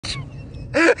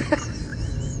Hi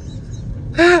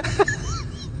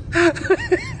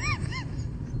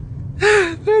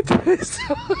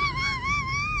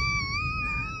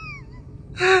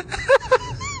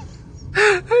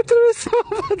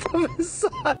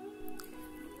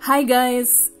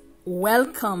guys,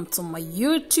 welcome to my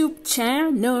YouTube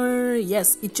channel.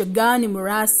 Yes, it's your girl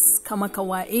Muras kama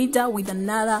kawaida with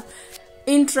another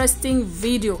interesting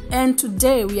video, and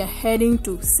today we are heading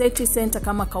to city center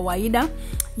kama kawaida.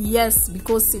 Yes,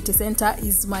 because city center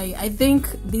is I think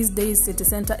these days city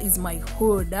center is my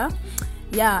hood.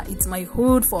 Yeah, it's my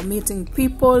hood for meeting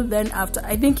people. Then after,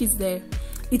 I think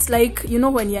it's like, you know,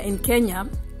 when you're in Kenya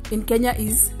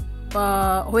is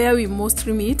where we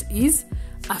mostly meet is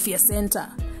Afya Center.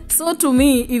 So to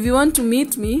me, if you want to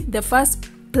meet me, the first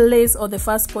place or the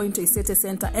first point is city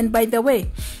center. And by the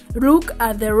way, look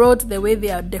at the road, the way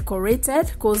they are decorated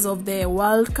because of the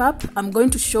World Cup. I'm going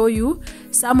to show you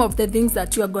some of the things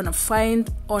that you are going to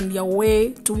find on your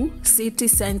way to city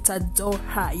center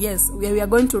Doha. Yes, we are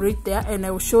going to reach there, and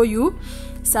I will show you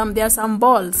there are some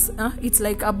balls. It's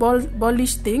like a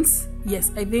ballish things.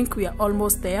 Yes, I think we are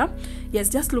almost there. Yes,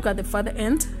 just look at the further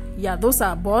end. Yeah, those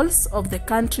are balls of the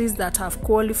countries that have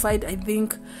qualified. I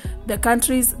think the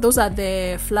countries, those are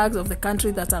the flags of the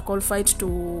countries that are qualified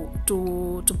to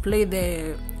play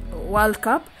the World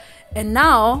Cup. And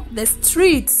now the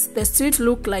streets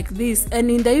look like this, and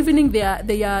in the evening they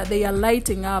are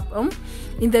lighting up.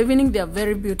 In the evening they are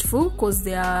very beautiful because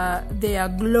they are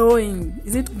glowing.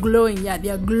 Is it glowing? Yeah, they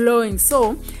are glowing.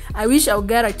 So I wish I'll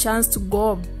get a chance to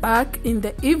go back in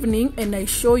the evening and I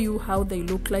show you how they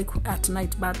look like at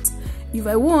night. But if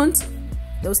I won't,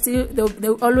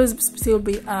 they'll always still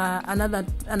be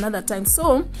another time.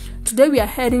 So today we are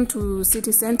heading to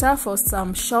city center for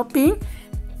some shopping,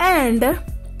 and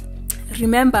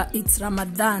remember, it's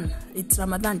Ramadan. It's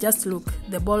Ramadan. Just look,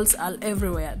 the balls are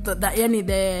everywhere. The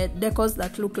decors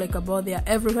that look like a ball, they are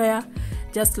everywhere.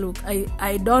 Just look.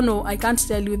 I don't know. I can't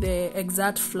tell you the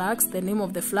exact flags, the name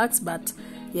of the flags, but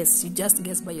yes, you just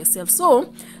guess by yourself.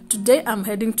 So today I'm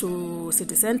heading to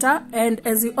city center, and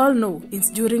as you all know, it's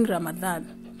during Ramadan.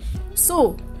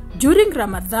 So during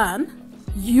Ramadan,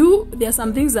 there are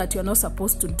some things that you're not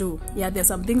supposed to do. Yeah, there's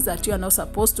some things that you are not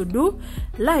supposed to do,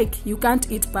 like you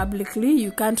can't eat publicly,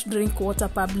 you can't drink water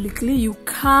publicly, you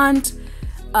can't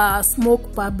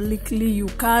smoke publicly, you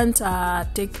can't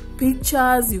take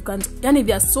pictures, you can't,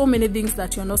 there are so many things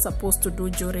that you're not supposed to do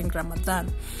during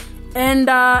Ramadan. And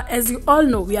as you all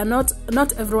know, we are not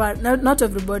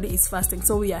everybody is fasting.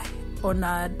 So we are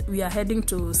heading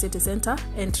to city center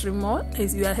entry mall.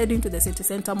 We are heading to the city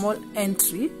center mall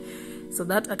entry, so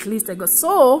that at least I got.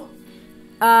 So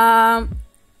right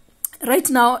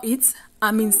now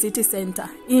I'm in city center,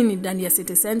 in Dania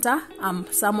city center. I'm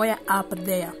somewhere up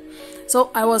there. So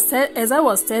as I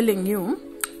was telling you,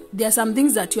 there are some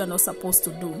things that you are not supposed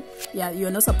to do. Yeah, you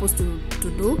are not supposed to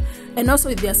do. And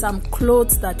also there are some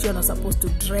clothes that you are not supposed to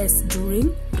dress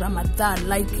during Ramadan.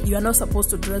 Like you are not supposed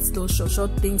to dress those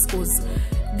short things, because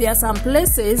there are some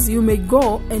places you may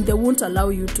go and they won't allow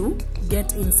you to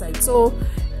get inside. So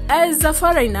as a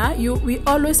foreigner, we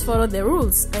always follow the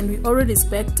rules, and we always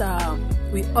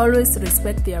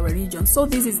respect their religion. So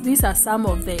these are some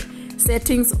of the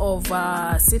settings of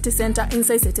city center.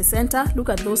 Inside city center, look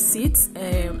at those seats.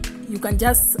 You can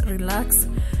just relax.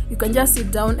 You can just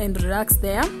sit down and relax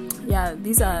there. Yeah,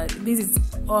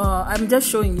 I'm just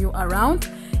showing you around.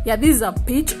 Yeah, this is a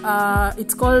pitch.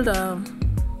 It's called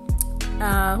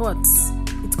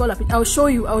it's called a pitch. I'll show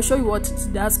you what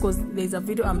it does, because there's a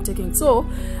video I'm taking. So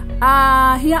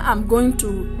here I'm going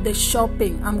to the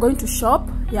shopping. I'm going to shop.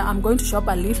 Yeah, I'm going to shop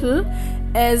a little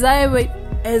as I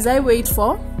wait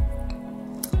for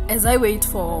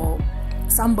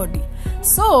somebody.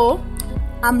 So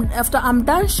after I'm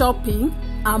done shopping,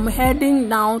 I'm heading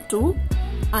now to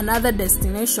another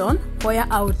destination where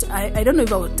I don't know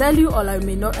if I will tell you, or I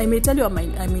may tell you, or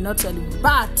I may not tell you,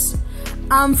 but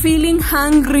I'm feeling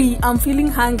hungry.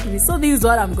 So this is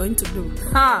what I'm going to do.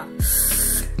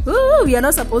 Ooh, we are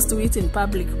not supposed to eat in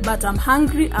public, but I'm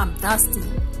hungry, I'm thirsty,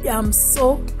 I'm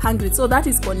so hungry. So that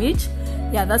is Konich.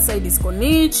 Yeah, that side is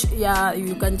Konich. Yeah,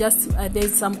 you can just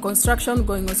there's some construction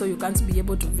going on, so you can't be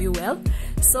able to view well.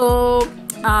 So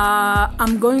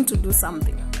I'm going to do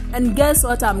something, and guess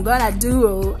what I'm gonna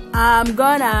do? I'm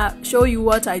gonna show you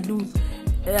what I do,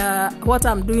 what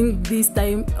I'm doing this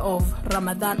time of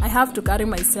Ramadan. I have to carry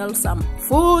myself some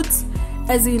food,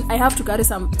 as in I have to carry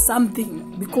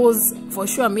something, because for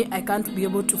sure I can't be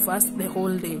able to fast the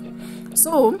whole day.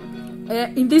 So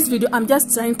in this video, I'm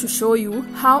just trying to show you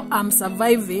how I'm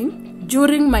surviving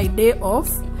during my day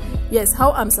off. Yes,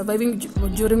 how I'm surviving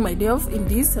during my day off in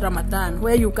this Ramadan,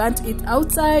 where you can't eat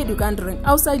outside, you can't drink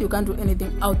outside, you can't do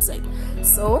anything outside.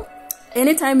 So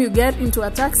anytime you get into a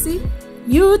taxi,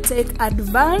 you take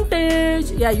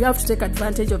advantage. Yeah, you have to take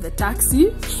advantage of the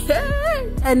taxi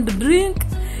and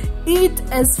eat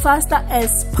as faster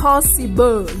as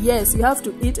possible. Yes, you have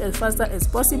to eat as faster as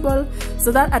possible,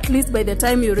 so that at least by the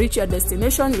time you reach your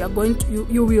destination,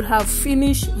 you will have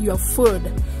finished your food.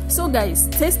 So guys,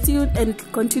 stay tuned and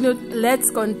continue. Let's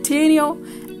continue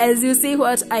as you see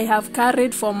what I have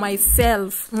carried for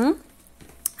myself.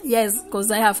 Yes,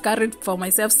 because I have carried for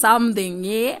myself something.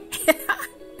 Yeah.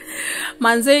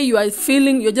 Manze,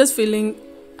 you're just feeling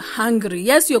hungry.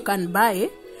 Yes, you can buy,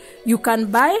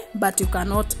 but you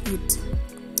cannot eat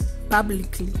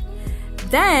publicly.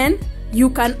 Then you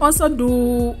can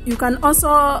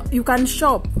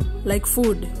shop like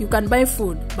food. You can buy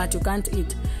food, but you can't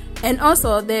eat. And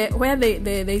also, where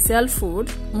they sell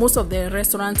food, most of the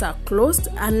restaurants are closed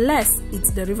unless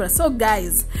it's delivered. So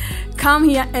guys, come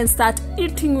here and start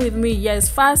eating with me. Yes,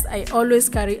 first I always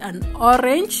carry an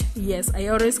orange. Yes, I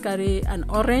always carry an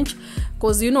orange,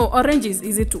 because you know orange is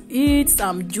easy to eat.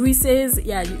 Some juices,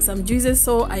 yeah, some juices.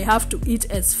 So I have to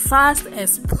eat as fast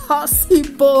as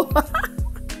possible.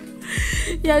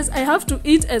 Yes, I have to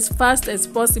eat as fast as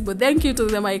possible. Thank you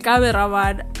to my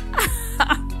cameraman.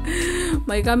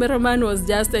 My cameraman was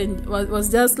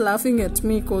just laughing at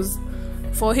me, because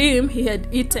for him, he had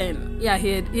eaten. Yeah, he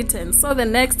had eaten. So the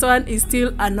next one is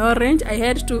still an orange. I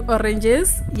had 2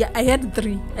 oranges. Yeah, I had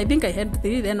 3. I think I had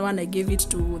 3. Then one I gave it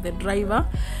to the driver.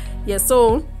 Yeah,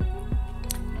 so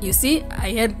you see,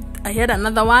 I had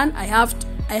another one. I have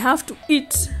to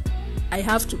eat. I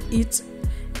have to eat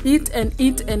and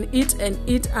eat and eat and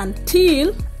eat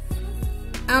until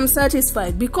I'm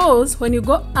satisfied. Because when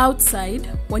you're outside,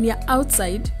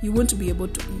 you won't be able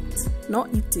to eat. No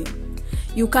eating.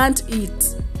 You can't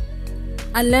eat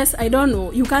unless, I don't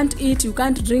know, you can't eat, you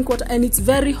can't drink water, and it's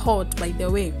very hot, by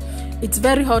the way. It's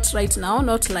very hot right now,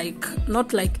 not like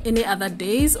any other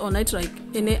days, or not like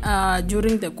any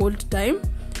during the cold time.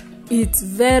 It's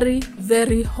very,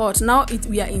 very hot. Now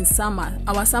we are in summer.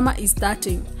 Our summer is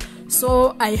starting.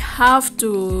 So I have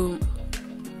to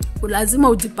lazima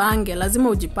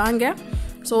ujipange.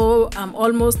 So I'm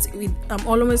almost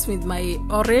with my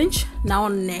orange. Now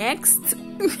next.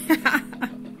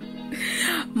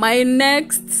 my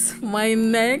next,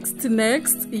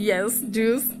 yes,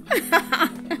 juice.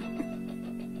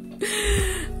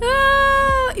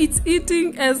 It's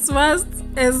eating as fast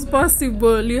as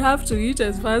possible. You have to eat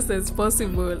as fast as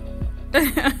possible.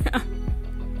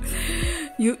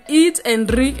 You eat and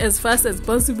drink as fast as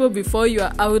possible before you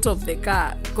are out of the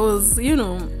car, because you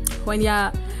know when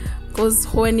you're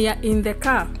in the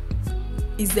car,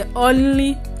 is the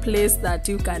only place that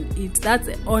you can eat. That's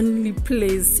the only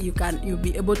place you'll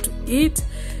be able to eat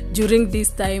during this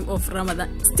time of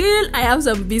Ramadan. Still, I have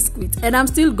some biscuits and I'm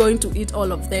still going to eat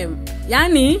all of them.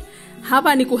 Yani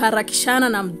hapa ni kuharakishana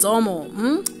na mdomo.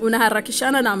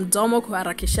 Unaharakishana na mdomo,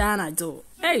 kuharakishana do.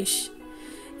 Eish.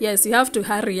 Yes, you have to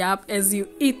hurry up as you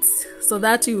eat so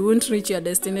that you won't reach your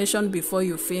destination before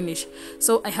you finish.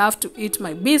 So I have to eat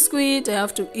my biscuit, I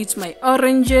have to eat my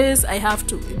oranges, I have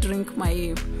to drink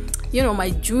my, my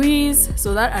juice,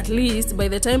 so that at least by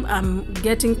the time I'm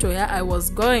getting to where I was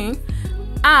going,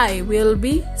 I will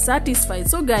be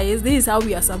satisfied. So guys, this is how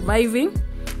we are surviving.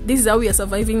 This is how we are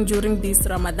surviving during this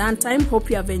Ramadan time.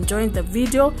 Hope you have enjoyed the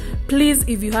video. Please,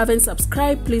 if you haven't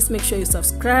subscribed, please make sure you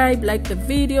subscribe, like the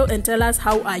video, and tell us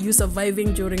how are you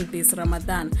surviving during this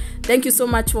Ramadan. Thank you so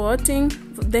much for watching.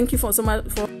 Thank you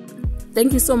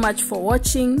so much for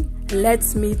watching.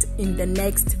 Let's meet in the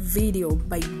next video.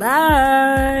 Bye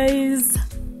bye.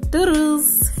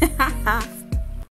 Toodles.